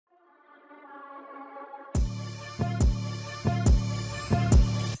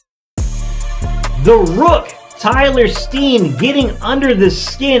The Rook, Tyler Steen, getting under the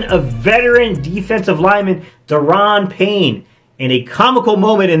skin of veteran defensive lineman Daron Payne in a comical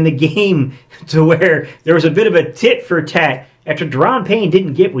moment in the game to where there was a bit of a tit for tat after Daron Payne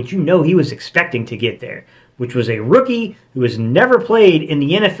didn't get what you know he was expecting to get there, which was a rookie who has never played in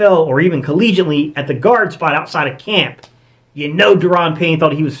the NFL or even collegiately at the guard spot outside of camp. You know Daron Payne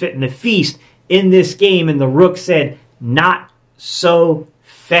thought he was fitting to feast in this game, and the Rook said, not so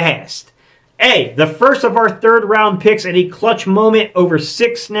fast. Hey, the first of our third-round picks at a clutch moment over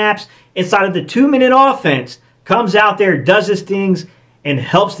 6 snaps inside of the 2-minute offense comes out there, does his things, and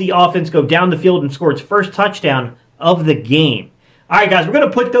helps the offense go down the field and score its first touchdown of the game. All right, guys, we're going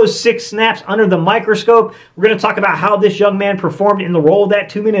to put those 6 snaps under the microscope. We're going to talk about how this young man performed in the role of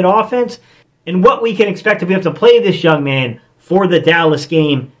that 2-minute offense and what we can expect to be able to play this young man for the Dallas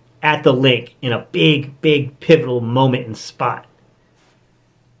game at the Link in a big, big pivotal moment and spot.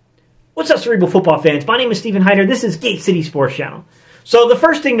 What's up, Cerebral football fans? My name is Stephen Hyder. This is Gate City Sports Channel. So the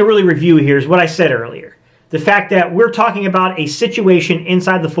first thing to really review here is what I said earlier. The fact that we're talking about a situation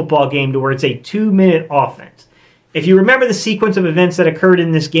inside the football game to where it's a 2-minute offense. If you remember the sequence of events that occurred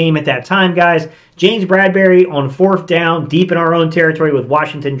in this game at that time, guys, James Bradbury on 4th down, deep in our own territory with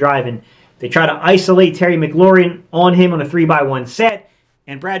Washington driving. They try to isolate Terry McLaurin on him on a 3-by-1 set,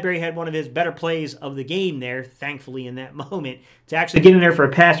 and Bradbury had one of his better plays of the game there, thankfully, in that moment, to actually get in there for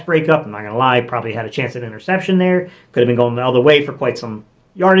a pass breakup. I'm not going to lie, probably had a chance at interception there. Could have been going the other way for quite some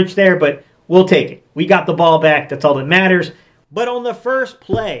yardage there, but we'll take it. We got the ball back. That's all that matters. But on the first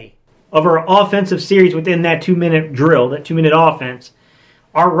play of our offensive series within that 2-minute drill, that 2-minute offense,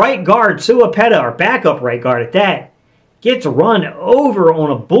 our right guard, Suapeta, our backup right guard at that, gets run over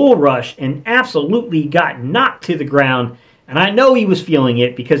on a bull rush and absolutely got knocked to the ground. And I know he was feeling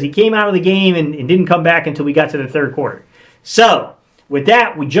it because he came out of the game and didn't come back until we got to the third quarter. So, with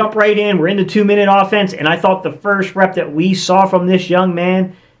that, we jump right in. We're in the 2-minute offense, and I thought the first rep that we saw from this young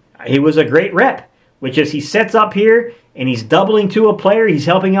man, it was a great rep, which is he sets up here, and he's doubling to a player. He's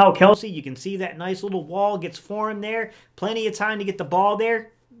helping out Kelsey. You can see that nice little wall gets formed there. Plenty of time to get the ball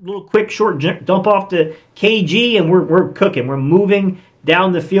there. Little quick, short dump off to KG, and we're cooking. We're moving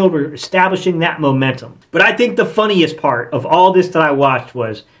down the field. We're establishing that momentum. But I think the funniest part of all this that I watched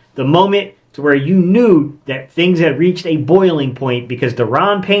was the moment to where you knew that things had reached a boiling point because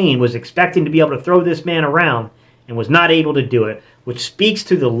Daron Payne was expecting to be able to throw this man around and was not able to do it, which speaks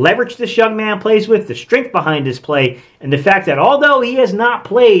to the leverage this young man plays with, the strength behind his play, and the fact that although he has not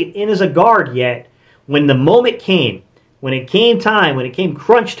played in as a guard yet, when the moment came, when it came time, when it came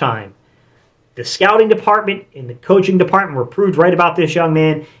crunch time, the scouting department and the coaching department were proved right about this young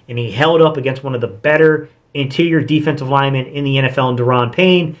man, and he held up against one of the better interior defensive linemen in the NFL in Daron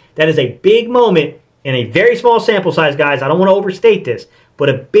Payne. That is a big moment in a very small sample size, guys. I don't want to overstate this, but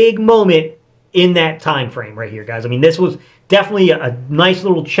a big moment in that time frame right here, guys. I mean, this was definitely a nice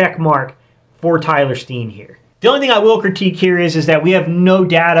little check mark for Tyler Steen here. The only thing I will critique here is that we have no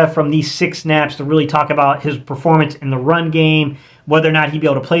data from these 6 snaps to really talk about his performance in the run game, whether or not he'd be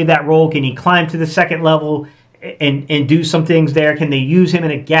able to play that role. Can he climb to the second level and do some things there? Can they use him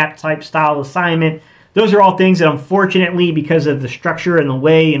in a gap-type style assignment? Those are all things that, unfortunately, because of the structure and the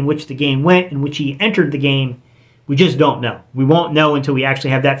way in which the game went, in which he entered the game, we just don't know. We won't know until we actually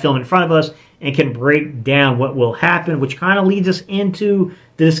have that film in front of us and can break down what will happen, which kind of leads us into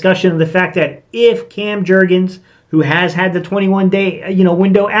the discussion of the fact that if Cam Jurgens, who has had the 21-day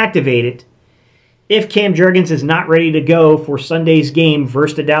window activated, if Cam Jurgens is not ready to go for Sunday's game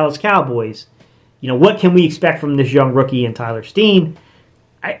versus the Dallas Cowboys, what can we expect from this young rookie and Tyler Steen?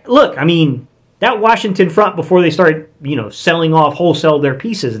 Look, I mean, that Washington front before they started, selling off wholesale their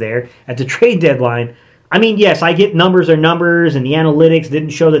pieces there at the trade deadline, I mean, yes, I get numbers are numbers, and the analytics didn't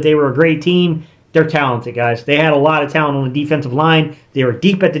show that they were a great team. They're talented, guys. They had a lot of talent on the defensive line. They were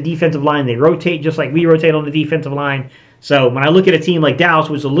deep at the defensive line. They rotate just like we rotate on the defensive line. So when I look at a team like Dallas,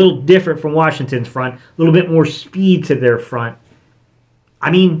 which is a little different from Washington's front, a little bit more speed to their front, I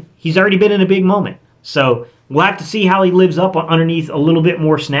mean, he's already been in a big moment. So we'll have to see how he lives up underneath a little bit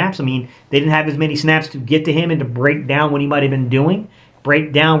more snaps. I mean, they didn't have as many snaps to get to him and to break down what he might have been doing,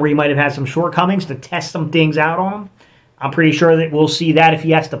 break down where he might have had some shortcomings, to test some things out on him. I'm pretty sure that we'll see that if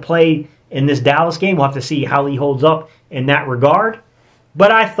he has to play in this Dallas game. We'll have to see how he holds up in that regard.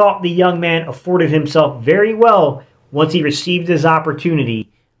 But I thought the young man afforded himself very well once he received his opportunity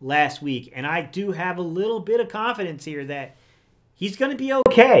last week. And I do have a little bit of confidence here that he's going to be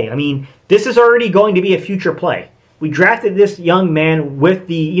okay. I mean, this is already going to be a future play. We drafted this young man with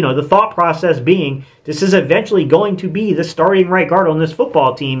the thought process being this is eventually going to be the starting right guard on this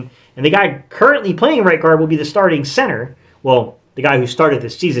football team. And the guy currently playing right guard will be the starting center. Well, the guy who started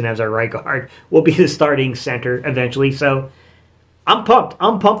this season as our right guard, will be the starting center eventually. So I'm pumped.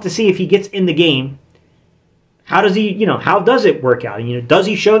 I'm pumped to see if he gets in the game. How does he, how does it work out? Does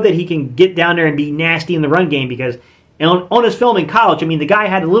he show that he can get down there and be nasty in the run game? Because on his film in college, the guy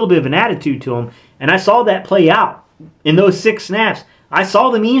had a little bit of an attitude to him, and I saw that play out in those 6 snaps. I saw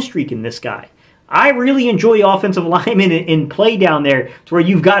the mean streak in this guy. I really enjoy offensive linemen in play down there to where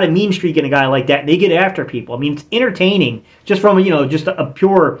you've got a mean streak in a guy like that, and they get after people. It's entertaining just from just a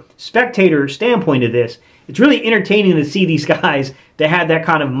pure spectator standpoint of this. It's really entertaining to see these guys that have that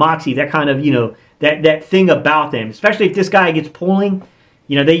kind of moxie, that kind of that thing about them. Especially if this guy gets pulling,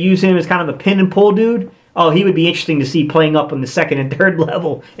 they use him as kind of a pin and pull dude. Oh, he would be interesting to see playing up on the 2nd and 3rd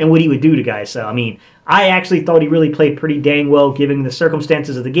level and what he would do to guys. So I actually thought he really played pretty dang well given the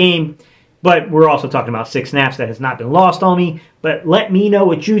circumstances of the game. But we're also talking about 6 snaps that has not been lost on me. But let me know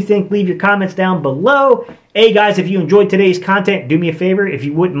what you think. Leave your comments down below. Hey, guys, if you enjoyed today's content, do me a favor. If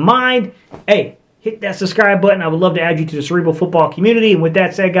you wouldn't mind, hey, hit that subscribe button. I would love to add you to the Cerebral Football community. And with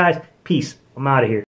that said, guys, peace. I'm out of here.